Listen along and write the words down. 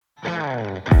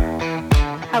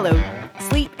Hello.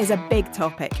 Sleep is a big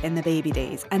topic in the baby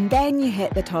days, and then you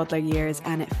hit the toddler years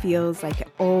and it feels like it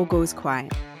all goes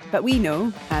quiet. But we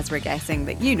know, as we're guessing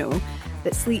that you know,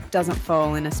 that sleep doesn't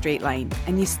fall in a straight line,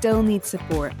 and you still need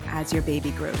support as your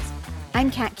baby grows.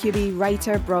 I'm Kat Cuby,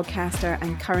 writer, broadcaster,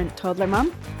 and current toddler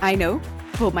mum. I know,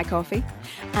 hold my coffee.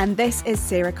 And this is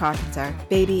Sarah Carpenter,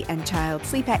 baby and child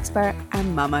sleep expert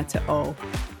and mama to all.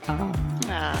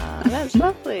 Ah, that's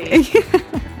lovely.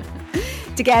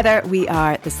 Together, we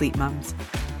are the Sleep Mums.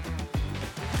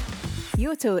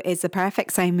 Yoto is the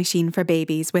perfect sound machine for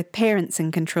babies with parents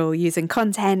in control using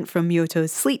content from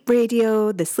Yoto's sleep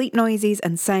radio, the sleep noises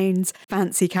and sounds,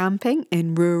 fancy camping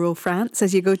in rural France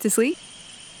as you go to sleep.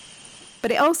 But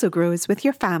it also grows with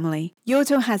your family.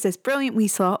 Yoto has this brilliant wee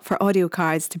slot for audio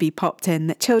cards to be popped in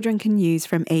that children can use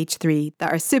from age 3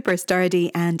 that are super sturdy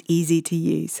and easy to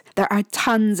use. There are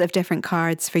tons of different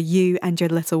cards for you and your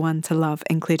little one to love,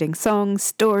 including songs,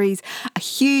 stories, a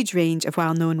huge range of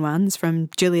well-known ones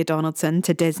from Julia Donaldson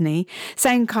to Disney,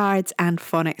 sound cards and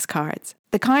phonics cards.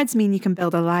 The cards mean you can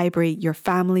build a library your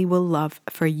family will love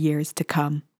for years to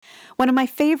come. One of my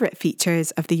favourite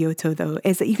features of the Yoto, though,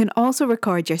 is that you can also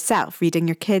record yourself reading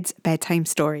your kid's bedtime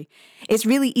story. It's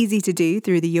really easy to do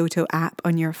through the Yoto app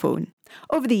on your phone.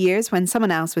 Over the years, when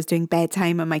someone else was doing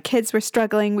bedtime and my kids were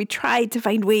struggling, we tried to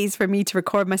find ways for me to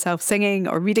record myself singing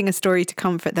or reading a story to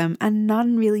comfort them, and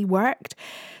none really worked.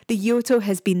 The Yoto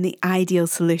has been the ideal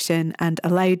solution and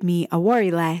allowed me a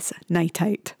worry-less night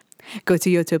out. Go to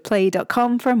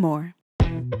yotoplay.com for more.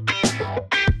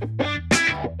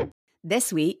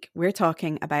 This week, we're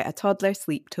talking about a Toddler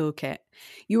Sleep Tool Kit.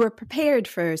 You were prepared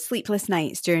for sleepless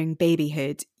nights during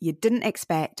babyhood. You didn't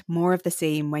expect more of the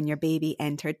same when your baby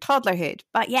entered toddlerhood.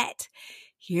 But yet,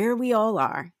 here we all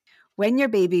are. When your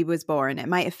baby was born, it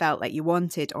might have felt like you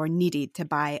wanted or needed to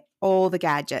buy all the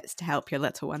gadgets to help your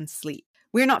little one sleep.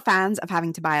 We're not fans of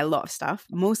having to buy a lot of stuff.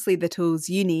 Mostly the tools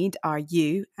you need are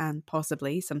you and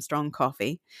possibly some strong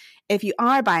coffee. If you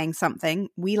are buying something,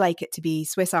 we like it to be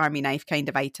Swiss Army knife kind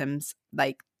of items,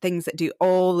 like things that do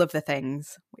all of the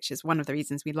things, which is one of the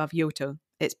reasons we love Yoto.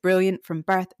 It's brilliant from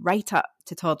birth right up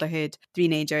to toddlerhood,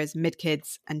 teenagers,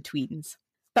 mid-kids and tweens.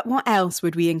 But what else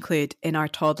would we include in our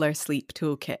Toddler Sleep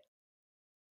Toolkit?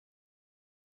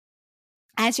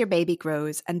 As your baby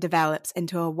grows and develops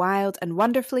into a wild and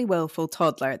wonderfully willful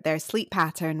toddler, their sleep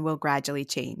pattern will gradually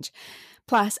change.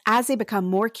 Plus, as they become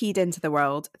more keyed into the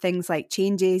world, things like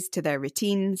changes to their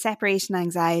routine, separation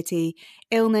anxiety,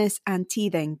 illness, and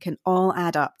teething can all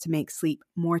add up to make sleep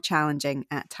more challenging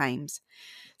at times.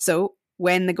 So,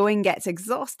 when the going gets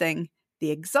exhausting, the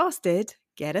exhausted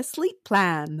get a sleep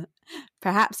plan.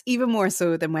 Perhaps even more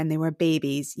so than when they were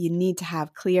babies, you need to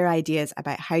have clear ideas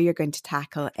about how you're going to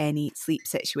tackle any sleep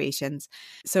situations.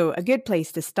 So a good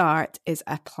place to start is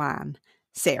a plan.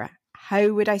 Sarah, how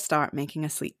would I start making a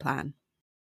sleep plan?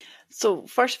 So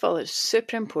first of all, it's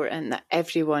super important that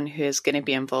everyone who is going to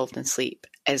be involved in sleep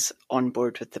is on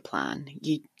board with the plan.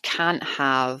 You can't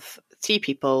have 3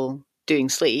 people doing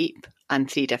sleep and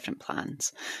 3 different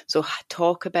plans. So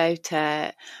talk about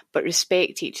it, but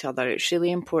respect each other. It's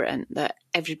really important that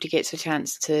everybody gets a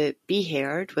chance to be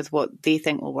heard with what they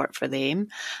think will work for them,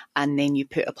 and then you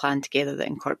put a plan together that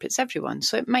incorporates everyone.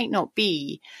 So it might not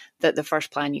be that the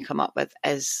first plan you come up with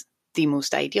is the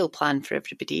most ideal plan for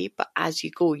everybody, but as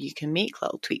you go, you can make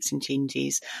little tweaks and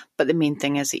changes. But the main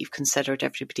thing is that you've considered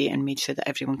everybody and made sure that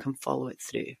everyone can follow it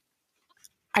through.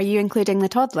 Are you including the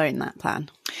toddler in that plan?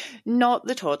 Not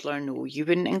the toddler, no. You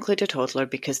wouldn't include a toddler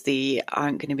because they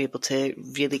aren't going to be able to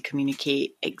really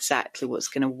communicate exactly what's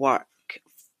going to work.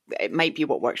 It might be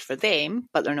what works for them,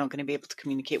 but they're not going to be able to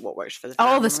communicate what works for the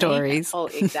family. All the stories.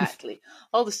 Exactly.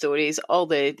 All the stories, all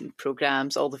the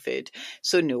programs, all the food.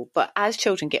 So no, but as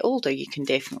children get older, you can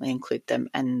definitely include them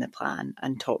in the plan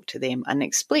and talk to them and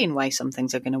explain why some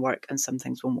things are going to work and some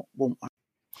things won't work.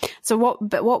 So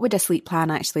what would a sleep plan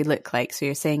actually look like? So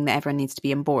you're saying that everyone needs to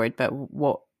be on board, but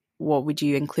what would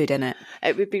you include in it?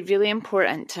 It would be really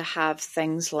important to have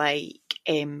things like,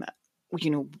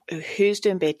 who's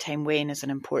doing bedtime when is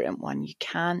an important one. You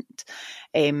can't,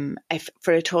 if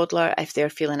for a toddler, if they're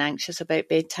feeling anxious about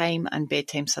bedtime and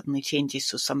bedtime suddenly changes,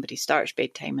 so somebody starts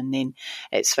bedtime and then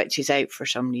it switches out for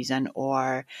some reason,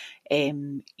 or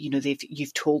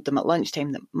you've told them at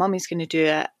lunchtime that mummy's going to do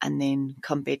it, and then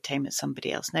come bedtime it's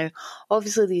somebody else. Now,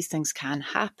 obviously these things can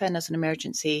happen as an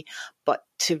emergency, but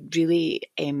to really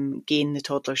gain the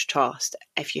toddler's trust,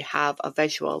 if you have a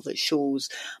visual that shows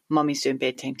mummy's doing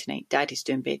bedtime tonight, daddy's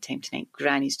doing bedtime tonight,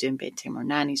 granny's doing bedtime, or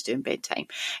nanny's doing bedtime,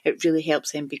 it really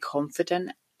helps them be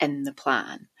confident in the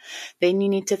plan. Then you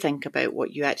need to think about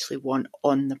what you actually want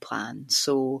on the plan.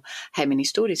 So how many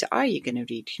stories are you going to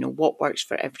read? What works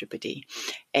for everybody?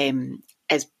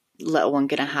 Is little one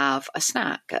going to have a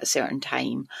snack at a certain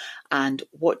time? And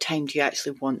what time do you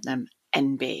actually want them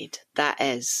in bed? That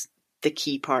is the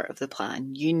key part of the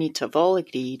plan. You need to have all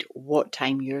agreed what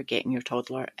time you're getting your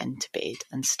toddler into bed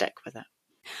and stick with it.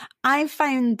 I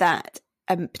found that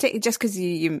particularly just because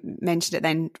you mentioned it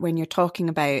then when you're talking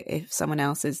about if someone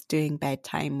else is doing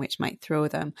bedtime, which might throw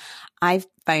them, I've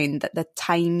found that the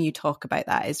time you talk about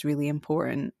that is really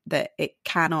important, that it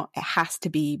has to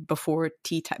be before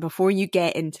tea time, before you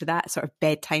get into that sort of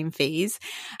bedtime phase,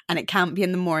 and it can't be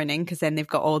in the morning because then they've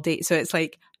got all day. So it's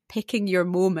like picking your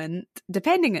moment,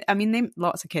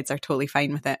 lots of kids are totally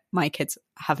fine with it. My kids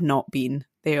have not been.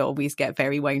 They always get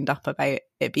very wound up about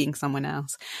it being someone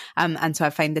else. And so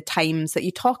I find the times that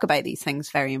you talk about these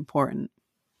things very important.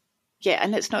 Yeah,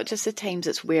 and it's not just the times,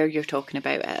 it's where you're talking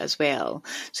about it as well.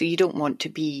 So you don't want to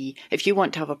be, if you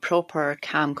want to have a proper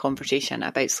calm conversation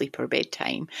about sleep or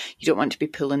bedtime, you don't want to be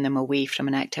pulling them away from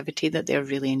an activity that they're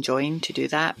really enjoying to do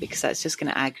that, because that's just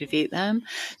going to aggravate them.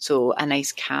 So a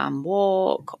nice calm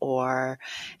walk, or,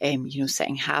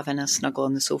 sitting, having a snuggle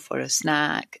on the sofa or a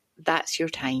snack, that's your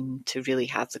time to really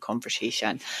have the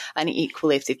conversation. And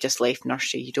equally, if they've just left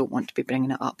nursery, you don't want to be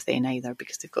bringing it up then either,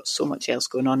 because they've got so much else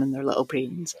going on in their little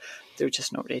brains. They're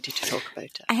just not ready to talk about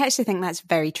it. I actually think that's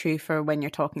very true for when you're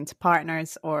talking to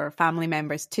partners or family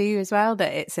members too, as well,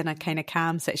 that it's in a kind of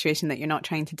calm situation, that you're not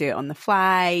trying to do it on the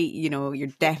fly. You're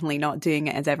definitely not doing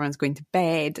it as everyone's going to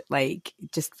bed, like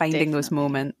just finding those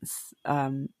moments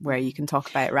where you can talk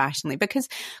about it rationally, because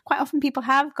quite often people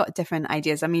have got different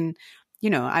ideas. I mean,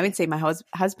 I would say my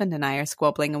husband and I are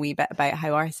squabbling a wee bit about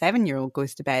how our 7-year-old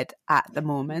goes to bed at the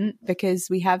moment, because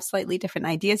we have slightly different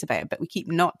ideas about it, but we keep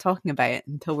not talking about it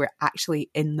until we're actually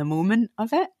in the moment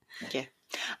of it. Yeah.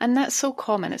 And that's so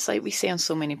common. It's like we say on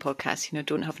so many podcasts,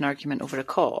 don't have an argument over a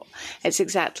cot. It's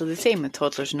exactly the same with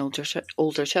toddlers and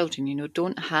older children.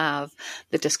 Don't have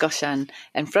the discussion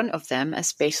in front of them,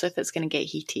 especially if it's going to get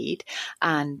heated,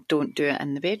 and don't do it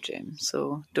in the bedroom.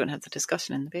 So don't have the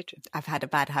discussion in the bedroom. I've had a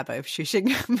bad habit of shushing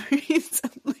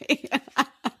recently.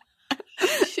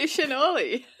 Shushing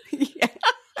Ollie? Yeah.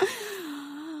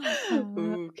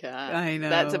 Okay. I know.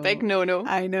 That's a big no-no.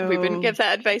 I know. We wouldn't give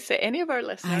that advice to any of our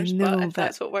listeners, but if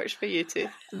that's what works for you too.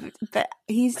 But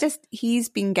he's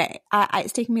been getting,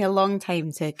 it's taken me a long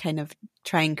time to kind of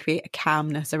try and create a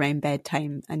calmness around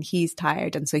bedtime, and he's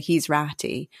tired, and so he's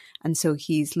ratty, and so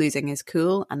he's losing his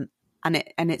cool, and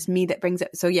it's me that brings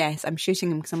it. So yes, I'm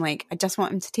shushing him because I'm like, I just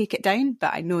want him to take it down,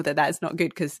 but I know that that's not good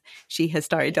because she has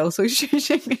started also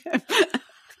shushing him.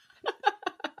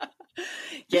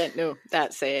 Yeah, no,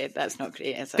 that's not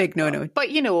great, is it? Big no-no. But,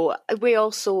 we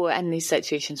also, in these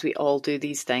situations, we all do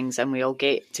these things and we all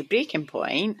get to breaking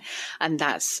point. And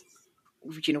that's,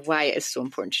 why it is so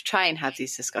important to try and have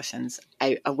these discussions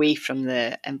out away from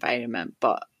the environment,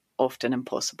 but often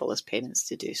impossible as parents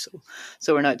to do so.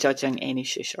 So we're not judging any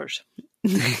shushers.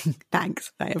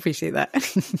 Thanks. I appreciate that.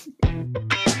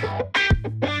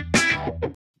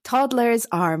 Toddlers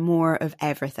are more of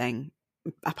everything,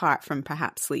 apart from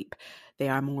perhaps sleep. They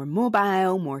are more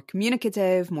mobile, more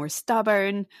communicative, more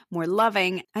stubborn, more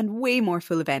loving, and way more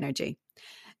full of energy.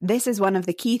 This is one of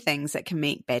the key things that can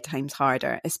make bedtimes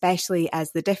harder, especially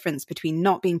as the difference between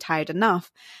not being tired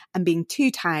enough and being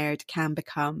too tired can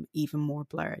become even more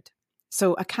blurred.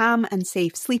 So a calm and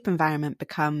safe sleep environment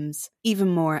becomes even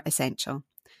more essential.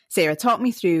 Sarah, talk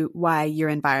me through why your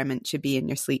environment should be in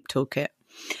your sleep toolkit.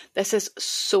 This is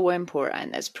so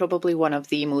important. It's probably one of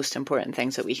the most important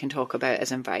things that we can talk about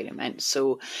as environment.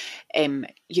 So,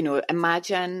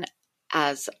 imagine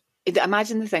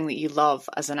the thing that you love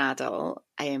as an adult,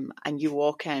 and you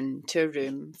walk into a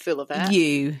room full of it.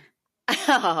 You.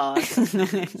 I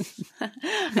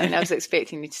was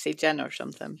expecting you to say Jen or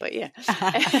something, but yeah.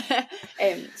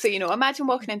 So, imagine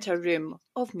walking into a room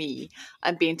of me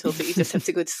and being told that you just have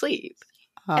to go to sleep.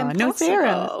 No,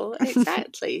 Sarah.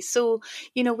 Exactly. So,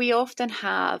 we often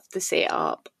have the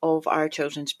setup of our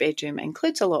children's bedroom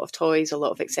includes a lot of toys, a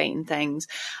lot of exciting things,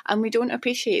 and we don't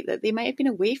appreciate that they might have been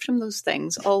away from those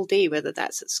things all day, whether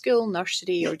that's at school,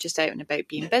 nursery, or just out and about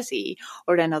being busy,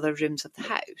 or in other rooms of the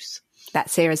house.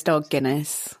 That's Sarah's dog,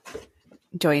 Guinness,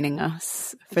 joining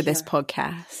us for this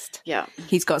podcast. Yeah.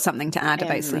 He's got something to add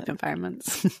about sleep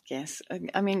environments. Yes.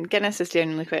 I mean, Guinness is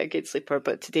generally quite a good sleeper,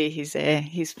 but today he's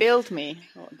failed me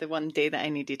the one day that I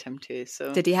needed him to.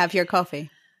 So did he have your coffee?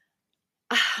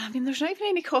 I mean, there's not even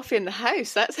any coffee in the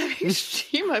house. That's how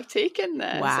extreme I've taken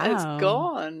this. Wow. It's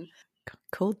gone.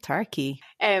 Cold turkey.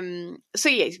 So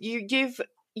yes, you've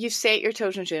you've set your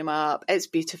children's room up, it's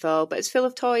beautiful, but it's full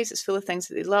of toys, it's full of things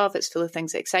that they love, it's full of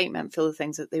things of excitement, full of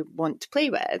things that they want to play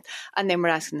with, and then we're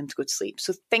asking them to go to sleep.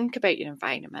 So think about your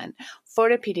environment for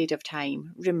a period of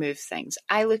time, remove things.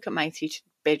 I look at my 3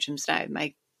 bedrooms now,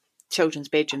 my children's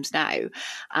bedrooms now,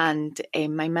 and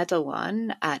my middle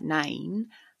one at 9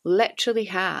 literally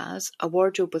has a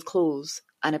wardrobe with clothes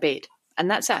and a bed. And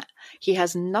that's it. He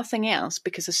has nothing else,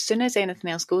 because as soon as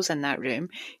anything else goes in that room,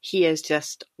 he is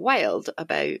just wild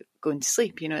about going to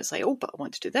sleep. It's like, oh, but I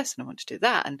want to do this and I want to do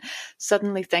that. And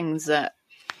suddenly things that,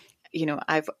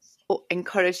 I've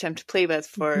encouraged him to play with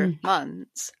for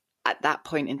months, at that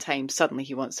point in time, suddenly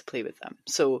he wants to play with them.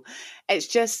 So it's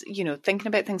just, thinking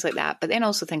about things like that, but then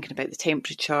also thinking about the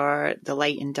temperature, the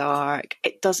light and dark.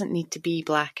 It doesn't need to be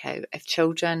blackout. If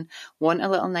children want a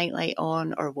little nightlight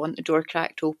on or want the door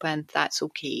cracked open, that's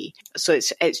okay. So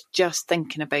it's just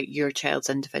thinking about your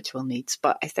child's individual needs.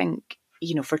 But I think,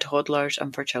 for toddlers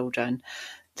and for children,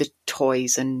 the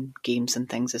toys and games and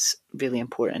things is really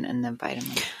important in the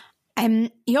environment.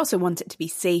 You also want it to be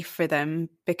safe for them,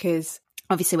 because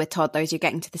obviously with toddlers, you're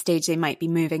getting to the stage they might be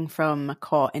moving from a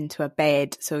cot into a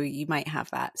bed. So you might have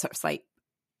that sort of slight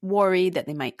worry that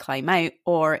they might climb out,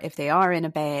 or if they are in a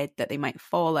bed, that they might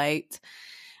fall out.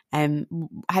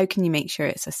 How can you make sure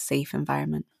it's a safe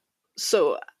environment?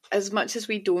 So as much as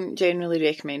we don't generally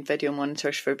recommend video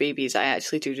monitors for babies, I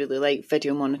actually do really like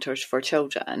video monitors for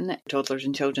children, toddlers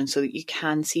and children, so that you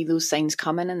can see those signs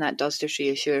coming, and that does just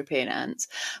reassure parents.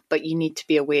 But you need to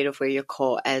be aware of where your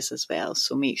cot is as well.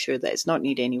 So make sure that it's not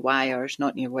near any wires,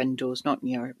 not near windows, not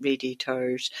near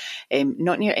radiators,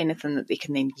 not near anything that they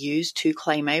can then use to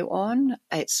climb out on.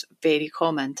 It's very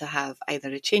common to have either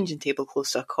a changing table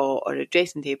close to a cot or a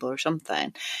dressing table or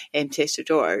something, chest of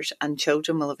drawers, and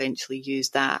children will eventually use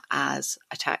that as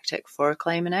a tactic for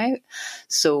climbing out.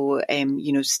 So,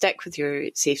 stick with your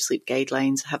safe sleep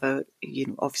guidelines. Have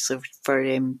obviously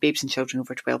for babes and children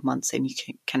over 12 months, then you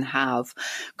can have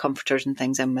comforters and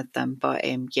things in with them. But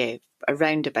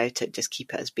around about it, just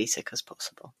keep it as basic as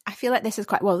possible. I feel like this is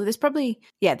quite, there's probably,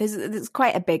 there's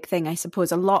quite a big thing, I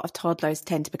suppose. A lot of toddlers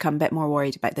tend to become a bit more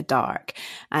worried about the dark.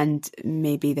 And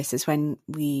maybe this is when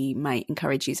we might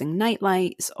encourage using night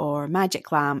lights or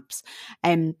magic lamps.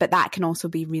 But that can also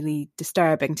be really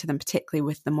disturbing to them, particularly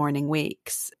with the morning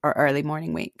wakes or early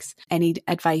morning wakes. Any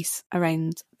advice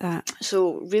around that?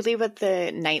 So really with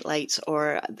the night lights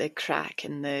or the crack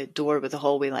in the door with the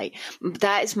hallway light,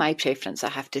 that is my preference, I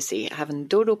have to say. Having the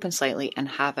door open slightly and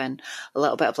having a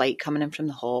little bit of light coming in from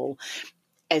the hall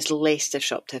is less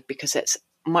disruptive, because it's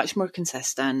much more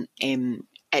consistent.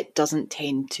 It doesn't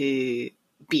tend to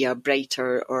be a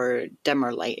brighter or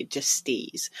dimmer light, it just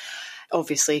stays.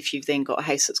 Obviously, if you've then got a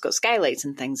house that's got skylights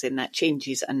and things, then that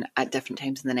changes, and at different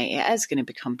times in the night it is going to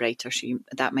become brighter, so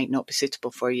that might not be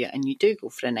suitable for you, and you do go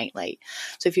for a night light.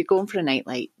 So if you're going for a night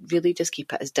light, really just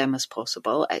keep it as dim as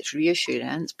possible. It's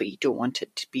reassurance, but you don't want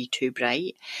it to be too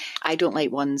bright. I don't like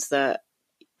ones that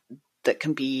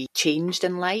can be changed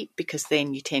in light, because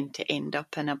then you tend to end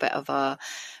up in a bit of a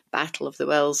battle of the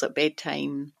wills at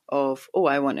bedtime of,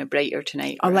 I want it brighter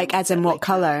tonight. Or like, as in what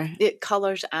colour?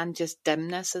 Colours and just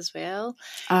dimness as well.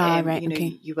 Right,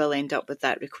 okay. You will end up with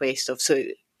that request of,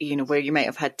 where you might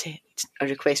have had a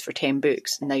request for 10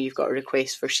 books, now you've got a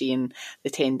request for seeing the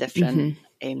 10 different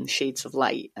shades of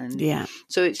light. And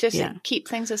so it's just keep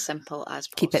things as simple as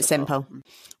possible. Keep it simple.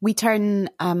 We turn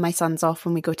my sons off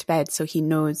when we go to bed, so he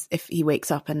knows if he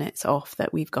wakes up and it's off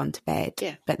that we've gone to bed.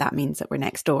 Yeah. But that means that we're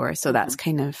next door, so that's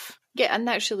kind of... Yeah, and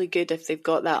that's really good. If they've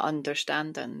got that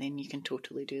understanding, then you can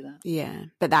totally do that. Yeah,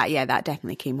 but that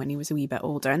definitely came when he was a wee bit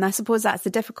older. And I suppose that's the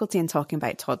difficulty in talking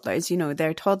about toddlers.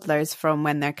 They're toddlers from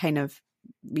when they're kind of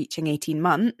reaching 18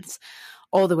 months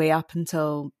all the way up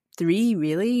until 3,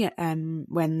 really,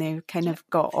 when they've kind of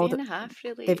got all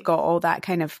they've got all that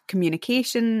kind of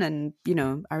communication and,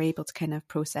 are able to kind of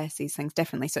process these things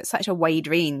differently. So it's such a wide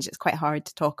range. It's quite hard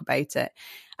to talk about it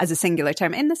as a singular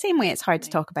term. In the same way, it's hard to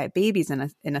talk about babies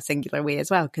in a singular way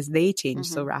as well, because they change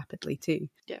so rapidly too.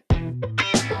 Yeah.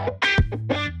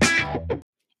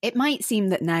 It might seem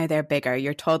that now they're bigger,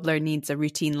 your toddler needs a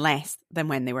routine less than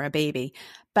when they were a baby,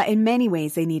 but in many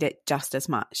ways they need it just as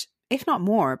much, if not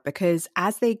more, because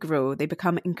as they grow, they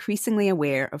become increasingly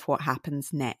aware of what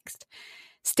happens next.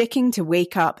 Sticking to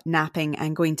wake up, napping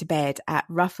and going to bed at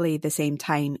roughly the same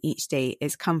time each day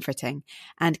is comforting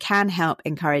and can help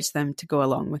encourage them to go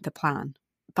along with the plan.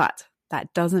 But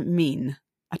that doesn't mean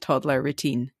a toddler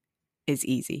routine is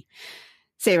easy.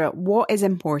 Sarah, what is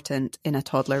important in a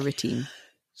toddler routine?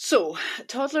 So,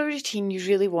 toddler routine, you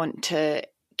really want to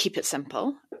keep it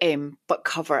simple, but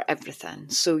cover everything.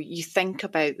 So you think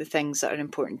about the things that are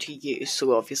important to you.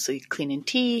 So obviously cleaning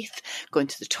teeth, going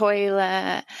to the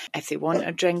toilet, if they want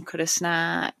a drink or a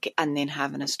snack, and then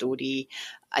having a story,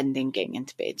 and then getting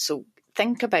into bed. So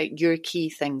think about your key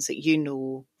things that you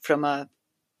know from a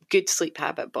good sleep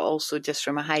habit, but also just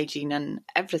from a hygiene and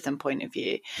everything point of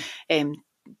view.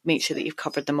 Make sure that you've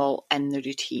covered them all in the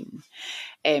routine.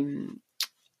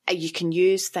 You can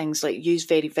use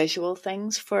very visual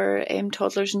things for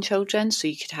toddlers and children. So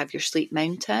you could have your sleep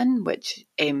mountain, which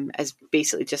is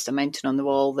basically just a mountain on the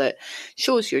wall that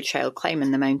shows your child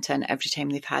climbing the mountain every time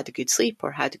they've had a good sleep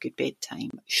or had a good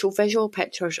bedtime. Show visual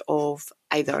pictures of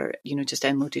either, just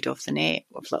downloaded off the net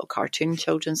of little cartoon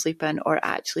children sleeping, or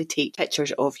actually take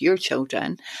pictures of your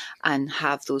children and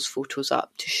have those photos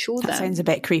up to show them. That sounds a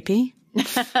bit creepy.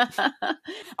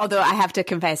 Although I have to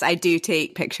confess, I do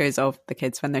take pictures of the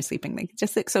kids when they're sleeping. They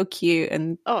just look so cute.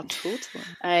 And oh, totally.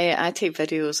 I take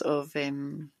videos of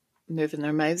moving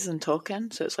their mouths and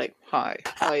talking. So it's like, hi,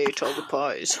 I ate all the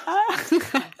pies.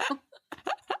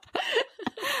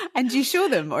 And do you show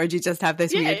them, or do you just have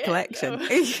this weird collection?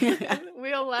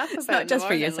 We all laugh about it. It's not just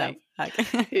for yourself. Like,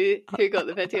 who got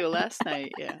the video last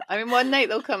night? Yeah. I mean, one night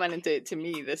they'll come in and do it to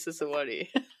me. This is the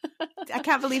worry. I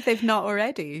can't believe they've not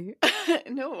already.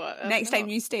 No. Next time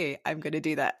you stay, I'm going to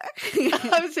do that.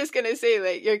 I was just going to say,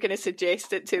 like, you're going to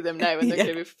suggest it to them now, and they're going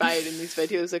to be firing these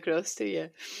videos across to you.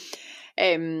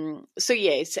 So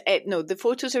yes, no, the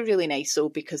photos are really nice though,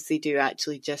 because they do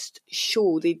actually just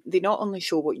show, they not only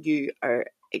show what you are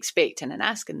expecting and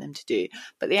asking them to do,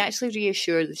 but they actually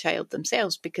reassure the child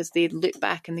themselves, because they look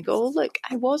back and they go, oh, look,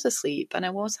 I was asleep and I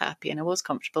was happy and I was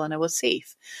comfortable and I was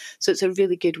safe. So it's a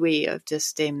really good way of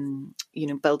just,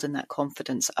 building that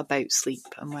confidence about sleep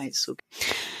and why it's so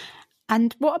good.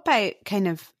 And what about kind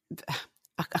of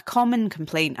a common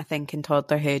complaint, I think, in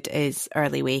toddlerhood is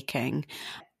early waking.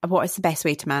 What is the best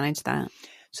way to manage that?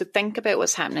 So think about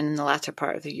what's happening in the latter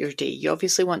part of your day. You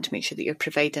obviously want to make sure that you're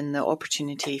providing the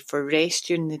opportunity for rest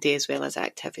during the day as well as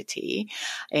activity.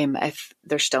 If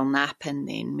they're still napping,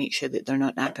 then make sure that they're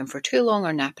not napping for too long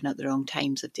or napping at the wrong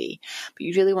times of day. But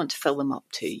you really want to fill them up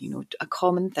too. A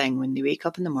common thing when they wake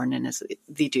up in the morning is that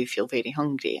they do feel very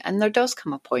hungry. And there does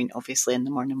come a point, obviously, in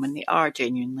the morning when they are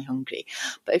genuinely hungry.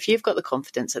 But if you've got the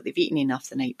confidence that they've eaten enough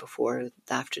the night before,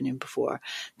 the afternoon before,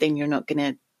 then you're not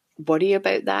going to worry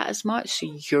about that as much.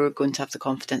 So you're going to have the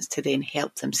confidence to then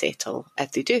help them settle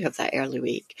if they do have that early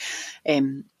wake.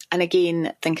 And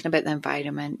again, thinking about the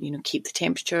environment, keep the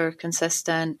temperature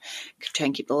consistent, try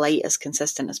and keep the light as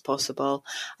consistent as possible.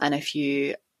 And if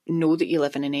you know that you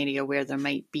live in an area where there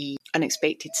might be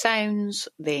unexpected sounds,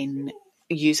 then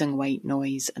using white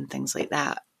noise and things like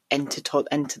that into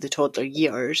the toddler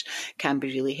years can be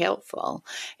really helpful.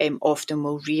 Often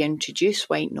we'll reintroduce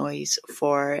white noise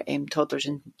for toddlers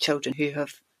and children who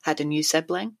have had a new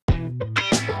sibling.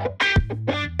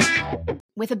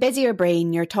 With a busier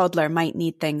brain, your toddler might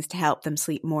need things to help them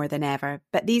sleep more than ever,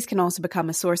 but these can also become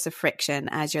a source of friction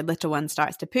as your little one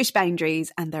starts to push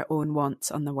boundaries and their own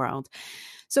wants on the world.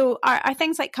 So are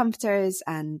things like comforters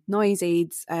and noise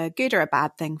aids a good or a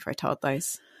bad thing for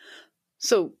toddlers?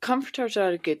 So comforters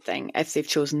are a good thing if they've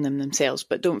chosen them themselves,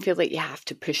 but don't feel like you have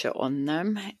to push it on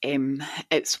them.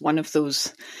 It's one of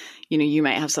those, you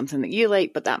might have something that you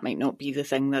like, but that might not be the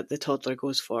thing that the toddler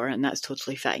goes for, and that's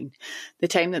totally fine. The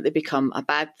time that they become a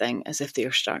bad thing is if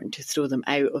they're starting to throw them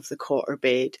out of the cot or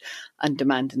bed and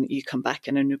demanding that you come back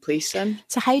in and replace them.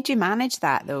 So how do you manage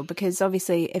that though? Because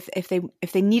obviously if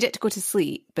they need it to go to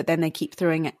sleep, but then they keep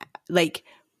throwing it, like,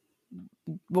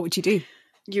 what would you do?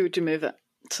 You would remove it.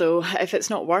 So if it's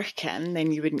not working,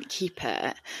 then you wouldn't keep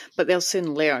it. But they'll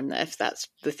soon learn that if that's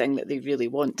the thing that they really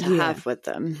want to have with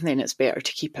them, then it's better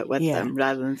to keep it with them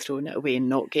rather than throwing it away and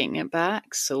not getting it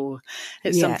back. So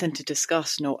it's something to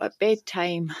discuss, not at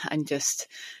bedtime, and just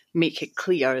make it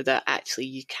clear that actually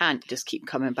you can't just keep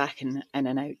coming back in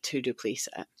and out to replace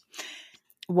it.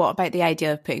 What about the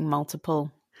idea of putting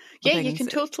multiple? Yeah, you can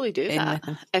totally do that.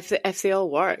 If they all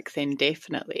work, then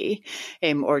definitely.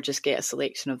 Or just get a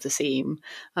selection of the same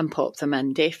and pop them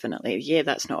in, definitely. Yeah,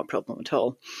 that's not a problem at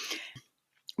all.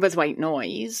 With white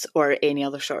noise or any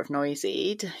other sort of noise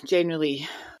aid, generally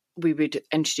we would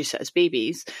introduce it as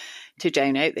babies to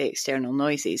drown out the external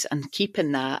noises, and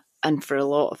keeping that, and for a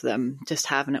lot of them, just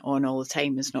having it on all the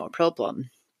time is not a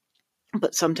problem.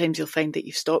 But sometimes you'll find that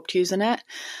you've stopped using it.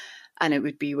 And it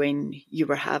would be when you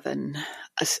were having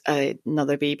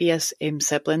another baby, a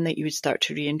sibling, that you would start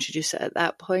to reintroduce it at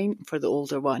that point for the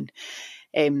older one.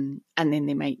 And then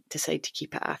they might decide to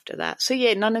keep it after that. So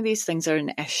yeah, none of these things are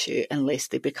an issue unless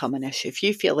they become an issue. If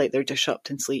you feel like they're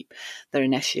disrupting sleep, they're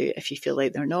an issue. If you feel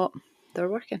like they're not, they're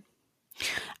working.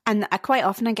 And quite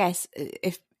often, I guess,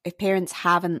 if parents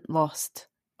haven't lost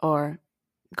or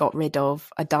got rid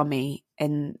of a dummy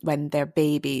when they're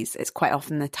babies, it's quite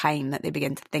often the time that they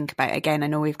begin to think about it. Again, I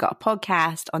know we've got a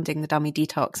podcast on doing the dummy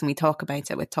detox and we talk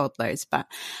about it with toddlers, but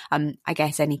I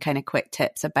guess any kind of quick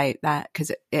tips about that,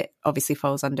 because it obviously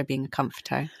falls under being a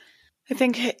comforter. I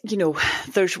think,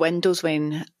 there's windows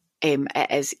when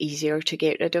it is easier to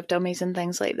get rid of dummies and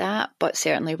things like that, but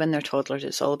certainly when they're toddlers,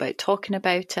 it's all about talking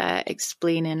about it,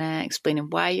 explaining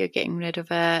why you're getting rid of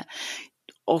it,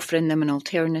 offering them an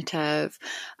alternative,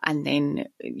 and then,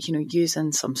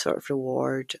 using some sort of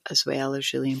reward as well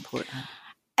is really important.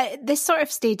 This sort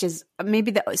of stage is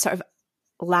maybe the sort of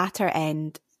latter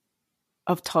end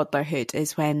of toddlerhood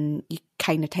is when you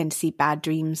kind of tend to see bad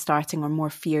dreams starting or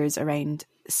more fears around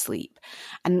sleep.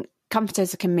 And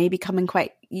comforters can maybe come in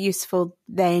quite useful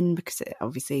then, because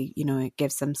obviously, it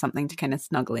gives them something to kind of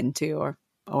snuggle into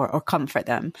or comfort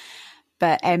them.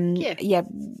 But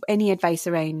any advice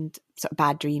around sort of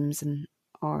bad dreams and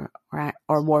or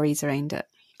worries around it?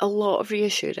 A lot of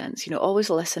reassurance. Always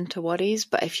listen to worries,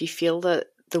 but if you feel that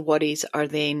the worries are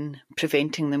then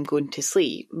preventing them going to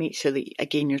sleep, make sure that,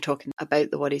 again, you're talking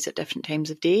about the worries at different times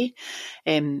of day.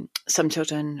 Some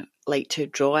children like to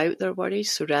draw out their worries,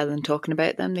 so rather than talking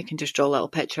about them, they can just draw little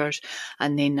pictures,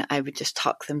 and then I would just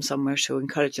tuck them somewhere, so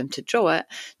encourage them to draw it,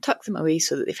 tuck them away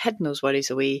so that they've hidden those worries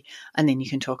away, and then you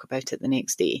can talk about it the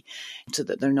next day, so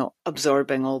that they're not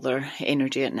absorbing all their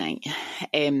energy at night.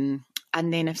 And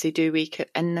then if they do wake up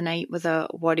in the night with a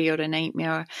worry or a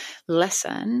nightmare,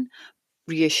 listen,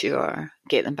 reassure,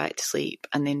 get them back to sleep,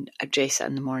 and then address it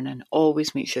in the morning.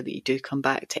 Always make sure that you do come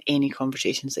back to any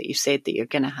conversations that you've said that you're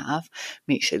going to have.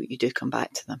 Make sure that you do come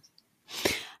back to them.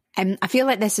 I feel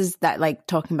like this is that, like,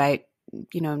 talking about,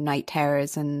 night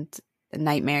terrors and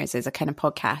nightmares is a kind of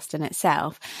podcast in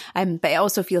itself. But it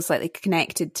also feels slightly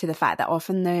connected to the fact that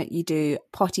often you do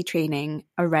potty training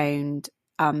around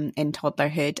in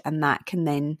toddlerhood, and that can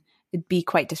then be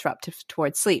quite disruptive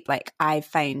towards sleep. Like I've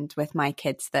found with my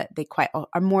kids that they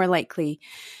are more likely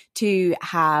to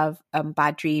have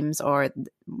bad dreams, or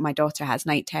my daughter has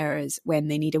night terrors when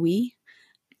they need a wee.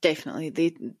 Definitely.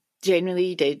 They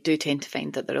generally do tend to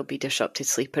find that there'll be disrupted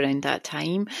sleep around that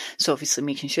time. So obviously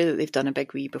making sure that they've done a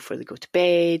big wee before they go to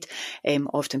bed.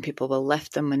 Often people will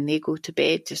lift them when they go to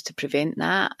bed just to prevent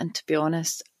that. And to be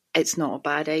honest, it's not a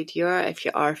bad idea. If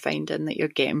you are finding that you're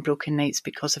getting broken nights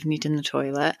because of needing the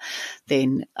toilet,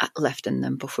 then lifting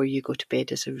them before you go to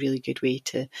bed is a really good way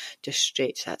to just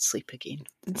stretch that sleep again.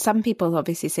 Some people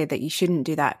obviously say that you shouldn't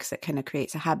do that because it kind of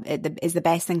creates a habit. It is the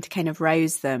best thing to kind of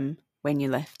rouse them when you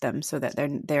lift them so that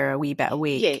they're a wee bit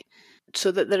awake. Yeah,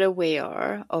 so that they're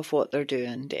aware of what they're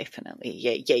doing, definitely.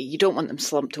 Yeah, you don't want them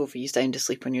slumped over you down to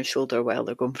sleep on your shoulder while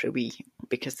they're going for a wee,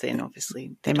 because then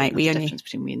obviously they might wee on you. Difference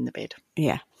between wee and the bed.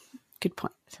 Yeah. Good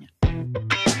point.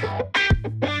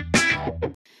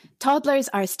 Toddlers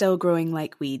are still growing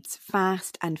like weeds,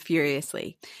 fast and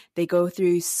furiously. They go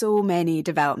through so many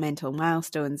developmental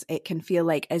milestones, it can feel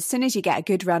like as soon as you get a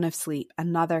good run of sleep,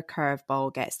 another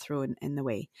curveball gets thrown in the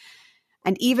way.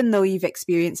 And even though you've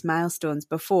experienced milestones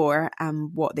before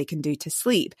and what they can do to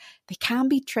sleep, they can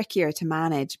be trickier to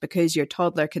manage because your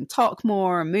toddler can talk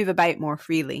more and move about more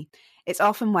freely. It's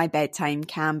often why bedtime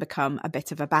can become a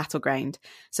bit of a battleground.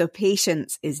 So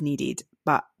patience is needed.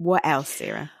 But what else,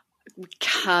 Sarah? We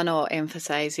cannot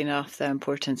emphasise enough the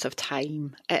importance of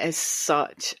time. It is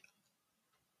such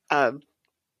a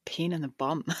pain in the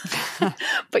bum.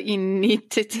 But you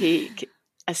need to take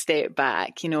a step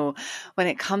back. When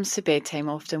it comes to bedtime,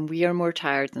 often we are more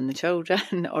tired than the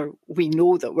children, or we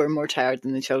know that we're more tired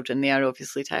than the children. They are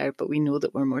obviously tired, but we know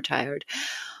that we're more tired.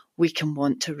 We can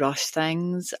want to rush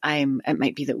things. It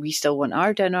might be that we still want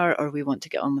our dinner, or we want to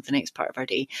get on with the next part of our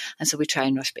day. And so we try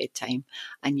and rush bedtime.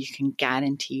 And you can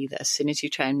guarantee that as soon as you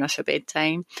try and rush a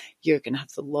bedtime, you're going to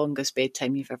have the longest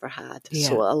bedtime you've ever had. Yeah.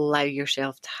 So allow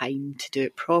yourself time to do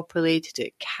it properly, to do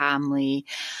it calmly.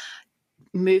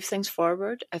 Move things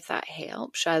forward if that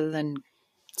helps, rather than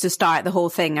to start the whole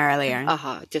thing earlier.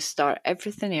 Just start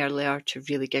everything earlier to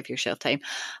really give yourself time.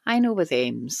 I know with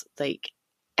Ems, like,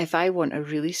 if I want a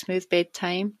really smooth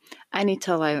bedtime, I need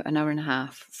to allow an hour and a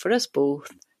half for us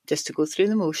both just to go through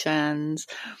the motions,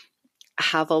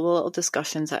 have all the little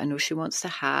discussions that I know she wants to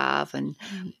have. And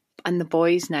the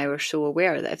boys now are so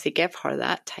aware that if they give her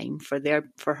that time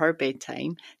for her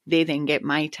bedtime, they then get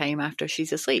my time after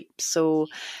she's asleep. So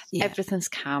everything's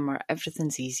calmer,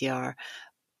 everything's easier.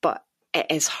 But it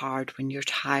is hard when you're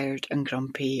tired and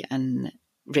grumpy and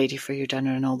ready for your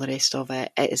dinner and all the rest of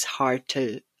it. It is hard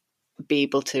to be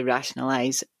able to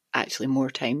rationalise actually more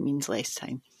time means less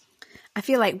time. I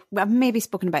feel like I've maybe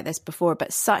spoken about this before,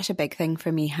 but such a big thing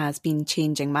for me has been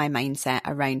changing my mindset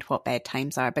around what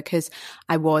bedtimes are, because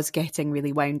I was getting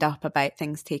really wound up about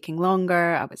things taking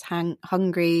longer. I was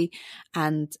hungry,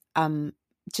 and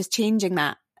just changing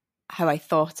that, how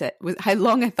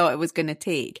long I thought it was going to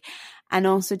take. And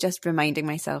also just reminding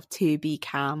myself to be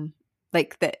calm,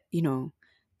 like that, you know,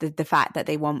 the fact that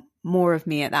they want more of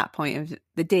me at that point of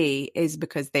the day is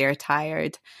because they're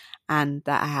tired, and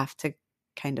that I have to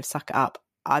kind of suck it up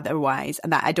otherwise.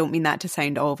 And that I don't mean that to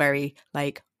sound all very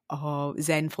like, oh,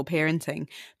 zenful parenting,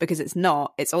 because it's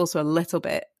not. It's also a little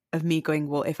bit of me going,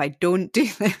 well, if I don't do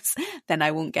this, then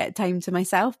I won't get time to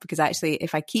myself, because actually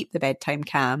if I keep the bedtime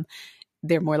calm,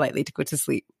 they're more likely to go to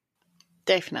sleep.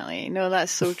 Definitely. No,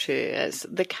 that's so true.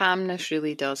 The calmness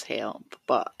really does help,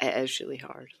 but it is really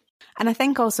hard. And I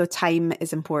think also time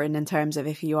is important in terms of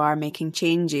if you are making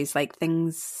changes, like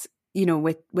things, you know,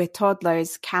 with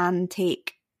toddlers can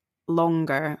take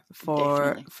longer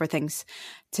for things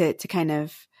to kind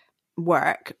of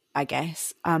work, I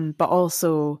guess. But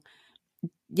also,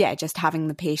 yeah, just having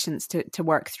the patience to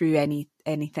work through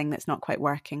anything that's not quite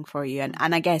working for you.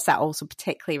 And I guess that also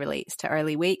particularly relates to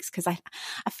early wakes, because I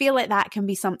feel like that can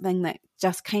be something that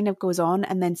just kind of goes on,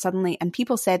 and then suddenly, and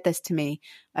people said this to me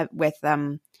with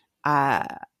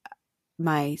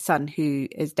my son, who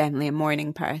is definitely a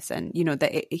morning person, you know,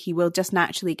 that he will just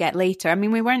naturally get later. I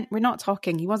mean, we're not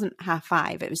talking, he wasn't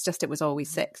 5:30, it was always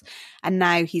 6. And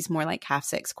now he's more like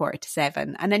 6:30,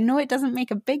 7:15. And I know it doesn't make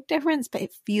a big difference, but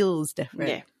it feels different.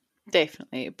 Yeah,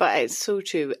 definitely. But it's so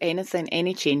true. Any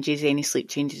sleep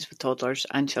changes with toddlers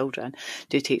and children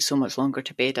do take so much longer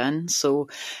to bed in. So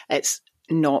it's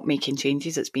not making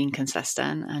changes, it's being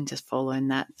consistent and just following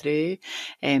that through.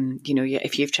 You know,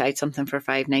 if you've tried something for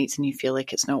 5 nights and you feel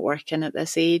like it's not working at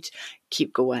this age,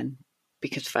 keep going,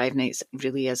 because 5 nights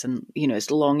really isn't, you know,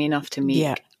 it's long enough to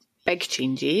make big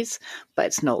changes, but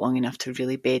it's not long enough to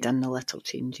really bed in the little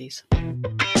changes.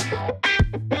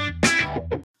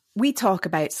 We talk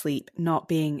about sleep not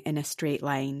being in a straight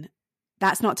line.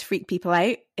 That's not to freak people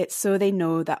out. It's so they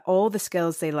know that all the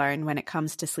skills they learn when it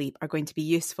comes to sleep are going to be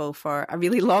useful for a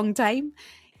really long time.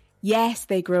 Yes,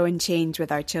 they grow and change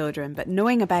with our children, but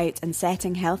knowing about and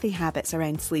setting healthy habits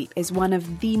around sleep is one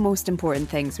of the most important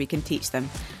things we can teach them.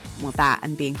 Well, that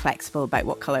and being flexible about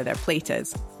what colour their plate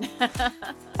is.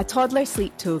 A Toddler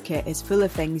Sleep Tool Kit is full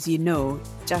of things you know,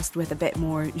 just with a bit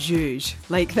more zhuzh,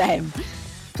 like them.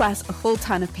 Plus a whole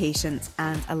ton of patience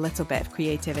and a little bit of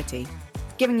creativity.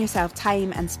 Giving yourself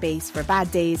time and space for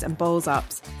bad days and balls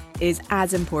ups is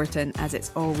as important as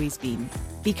it's always been.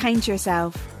 Be kind to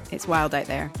yourself. It's wild out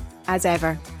there. As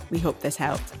ever, we hope this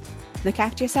helped. Look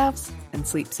after yourselves and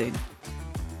sleep soon.